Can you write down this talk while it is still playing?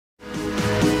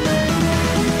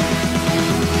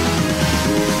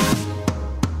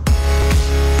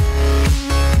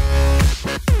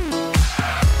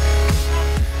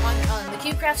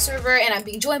server, and I'm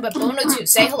being joined by Bono2.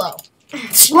 Say hello.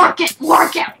 Work it.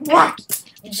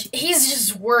 He's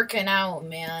just working out,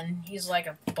 man. He's like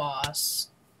a boss.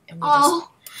 And we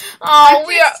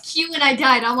we are Q and I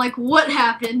died. I'm like, what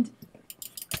happened?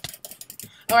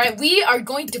 Alright, we are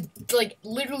going to like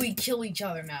literally kill each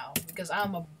other now because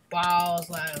I'm a boss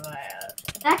like that.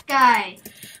 That guy.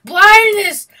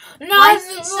 Blindness! Why is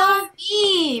he so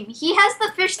mean? He has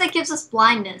the fish that gives us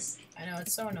blindness. I know,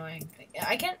 it's so annoying.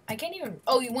 I can't even.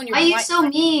 Oh, when you're. Why are you so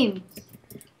mean?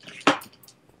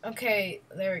 Okay,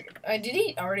 there we go. Did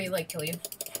he already like kill you?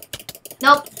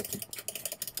 Nope.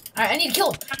 Alright, I need to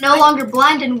kill him. I'm no longer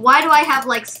blind, and why do I have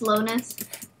like slowness?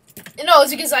 No,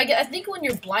 it's because I think when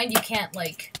you're blind, you can't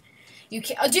like. You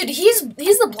can't. Oh, dude, he's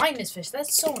the blindness fish.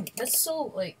 That's so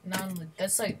like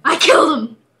that's like. I killed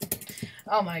him.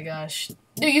 Oh my gosh,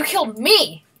 dude, you killed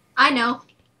me. I know.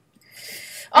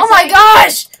 Oh my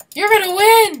gosh, you're gonna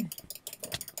win.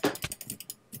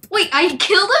 Wait, I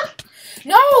killed him?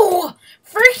 No!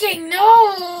 Freaking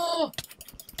no!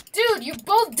 Dude, you're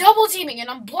both double teaming and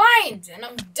I'm blind and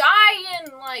I'm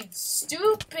dying like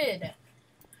stupid.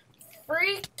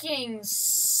 Freaking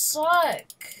suck.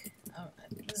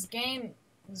 This game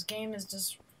is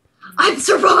just... I've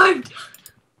survived!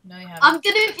 No, you haven't. I'm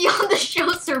gonna be on the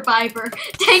show Survivor.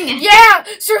 Dang it. Yeah!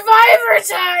 Survivor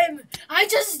time! I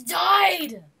just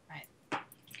died! Right.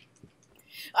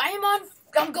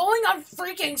 I'm going on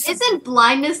freaking... Isn't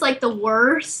blindness like the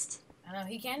worst? I know,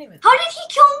 he can't even... How did he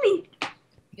kill me?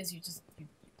 Because you just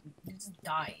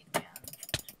died, man.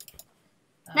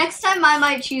 Next time I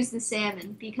might choose the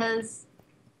salmon, because...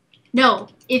 No,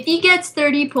 if he gets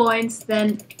 30 points,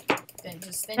 then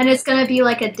it's gonna be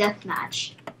like a death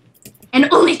match. And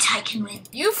only Ty can win.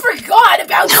 You forgot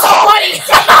about somebody!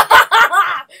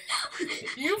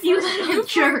 you little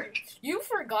jerk. You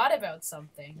forgot about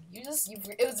something.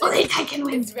 Only Ty can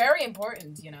win. It's very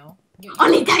important, you know.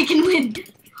 Only Ty can win.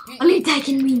 Only Ty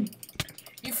can win.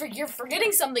 You're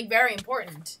forgetting something very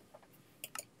important.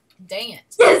 Dang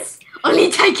it. Yes! Only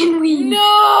Ty can win.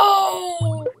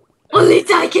 No! Only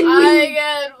Ty can win. I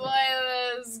can't play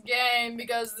this game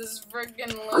because this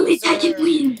freaking loser. Only Ty can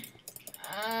win.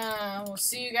 We'll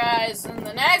see you guys in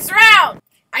the next round.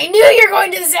 I knew you were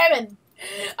going to the 7.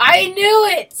 I knew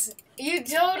it. You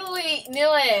totally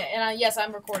knew it. And yes,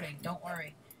 I'm recording. Don't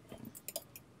worry.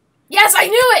 Yes, I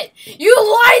knew it. You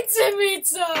lied to me,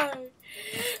 Ty.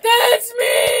 That's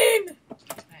mean.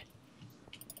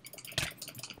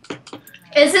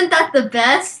 Isn't that the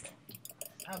best?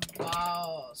 A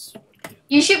boss.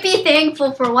 You should be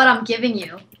thankful for what I'm giving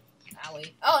you.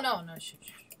 Allie. Oh, no. Shoot.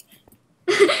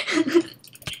 Oh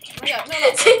my God,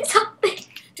 no. Say something.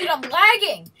 Dude, I'm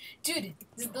lagging. Dude,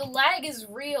 the lag is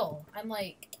real. I'm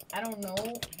like, I don't know.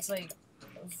 It's like,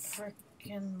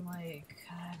 freaking like,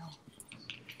 I don't.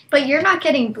 But you're not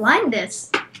getting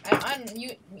blindness.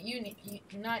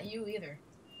 Not you either.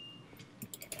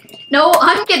 No,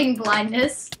 I'm getting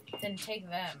blindness. Then take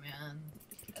that, man.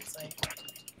 It's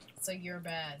like you're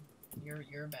bad.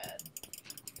 You're bad.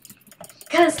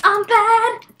 Cause I'm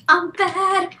bad. I'm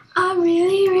bad. I'm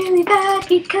really, really bad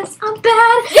because I'm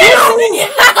bad. Yes!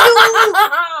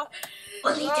 No!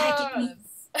 Only Ty can win.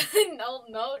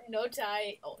 No,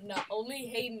 Ty. Oh, no, only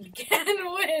Hayden can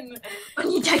win.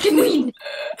 Only Ty can win.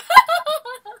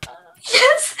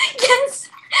 Yes.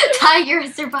 Ty, you're a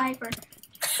survivor.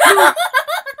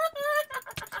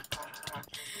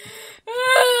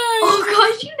 Oh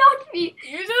gosh, you knocked me.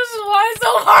 You just want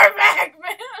so hard back,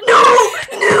 man. No.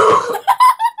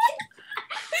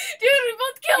 Dude, we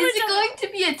both killed each other. Is it going to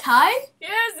be a tie?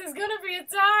 Yes, it's gonna be a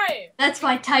tie. That's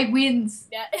why Ty wins.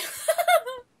 Yeah.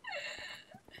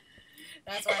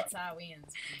 That's why Ty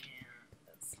wins. Yeah.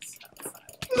 That's how Ty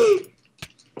wins.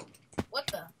 What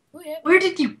the? Who hit me? Where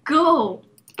did you go?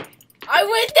 I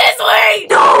went this way!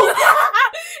 No!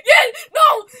 Yes!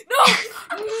 No!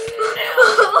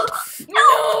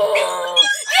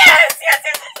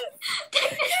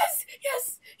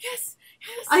 Yes!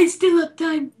 I still have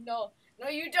time. No,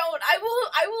 you don't. I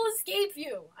will escape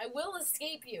you. I will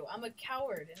escape you. I'm a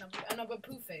coward and I'm a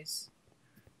poo face.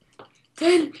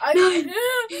 10, 9,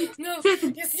 no.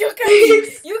 7, Yes, you can't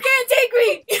take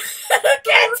me. You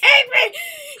can't take me.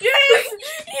 Yes.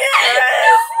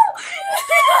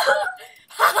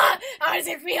 How does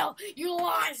it feel? You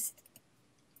lost.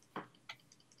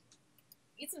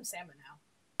 Eat some salmon now.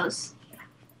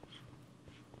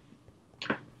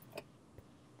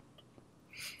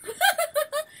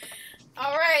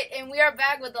 Alright, and we are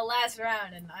back with the last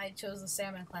round, and I chose the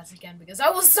salmon class again because I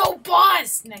was so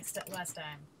boss last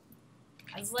time.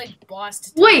 I was like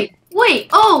bossed. Wait.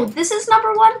 Oh, this is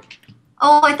number 1?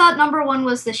 Oh, I thought number 1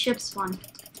 was the ship's one.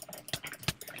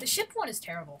 The ship one is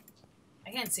terrible. I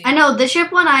can't see. I know the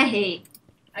ship one I hate.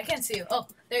 I can't see you. Oh,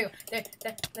 there you go.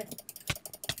 There.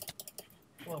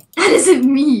 Whoa. That isn't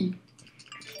me.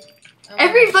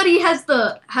 Everybody has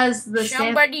the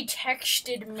Somebody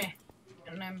texted me,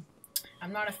 and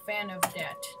I'm not a fan of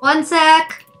that. 1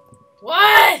 sec.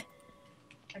 What?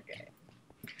 Okay.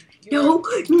 No.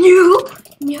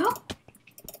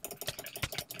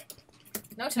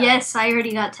 No time. Yes, I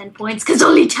already got 10 points because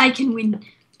only Ty can win.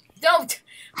 Don't.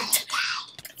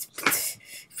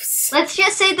 Let's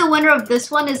just say the winner of this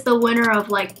one is the winner of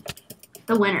like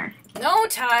the winner. No,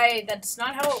 Ty. That's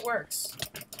not how it works.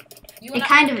 It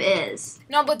kind of is.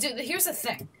 No, but dude, here's the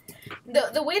thing.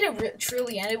 The way to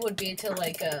truly end it would be to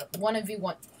like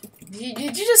 1v1.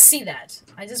 Did you just see that?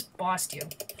 I just bossed you.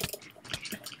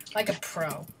 Like a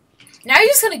pro. Now you're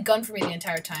just gonna gun for me the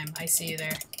entire time. I see you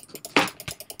there.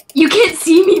 You can't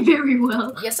see me very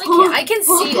well. Yes, I can. I can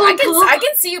see. I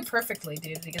can see you perfectly,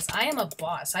 dude. Because I am a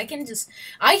boss. I can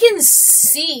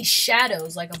see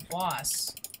shadows like a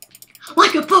boss.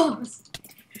 Like a boss.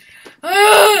 You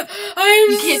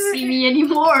can't see me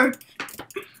anymore.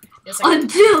 Yes,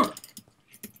 Until.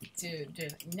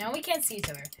 Dude. Now we can't see each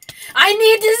other. I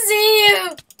need to see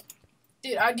you.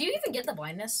 Dude, do you even get the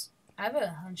blindness? I have a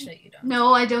hunch that you don't.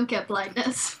 No, I don't get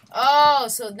blindness. Oh,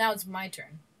 so now it's my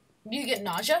turn. Do you get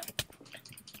nausea?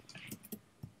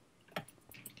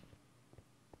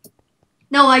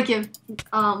 No, I give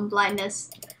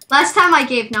blindness. Last time I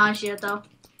gave nausea though.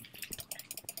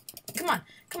 Come on.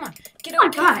 Get Oh over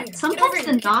my god, here. sometimes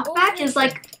the knockback is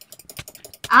like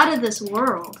out of this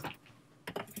world.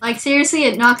 Like seriously,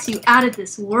 it knocks you out of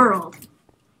this world.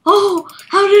 Oh,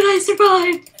 how did I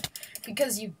survive?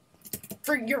 Because you're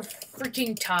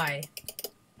freaking Ty.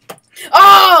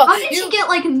 Oh! How did you get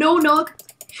like no knock?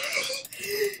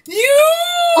 You!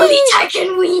 Only Ty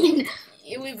can win!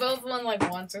 We both won like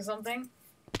once or something.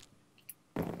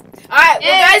 Alright,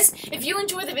 well guys, if you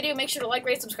enjoyed the video, make sure to like,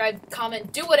 rate, subscribe,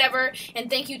 comment, do whatever. And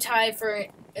thank you, Ty, for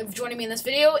joining me in this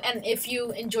video. And if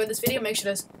you enjoyed this video, make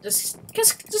sure to just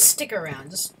stick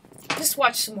around. Just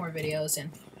watch some more videos.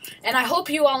 And I hope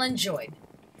you all enjoyed.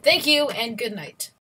 Thank you, and good night.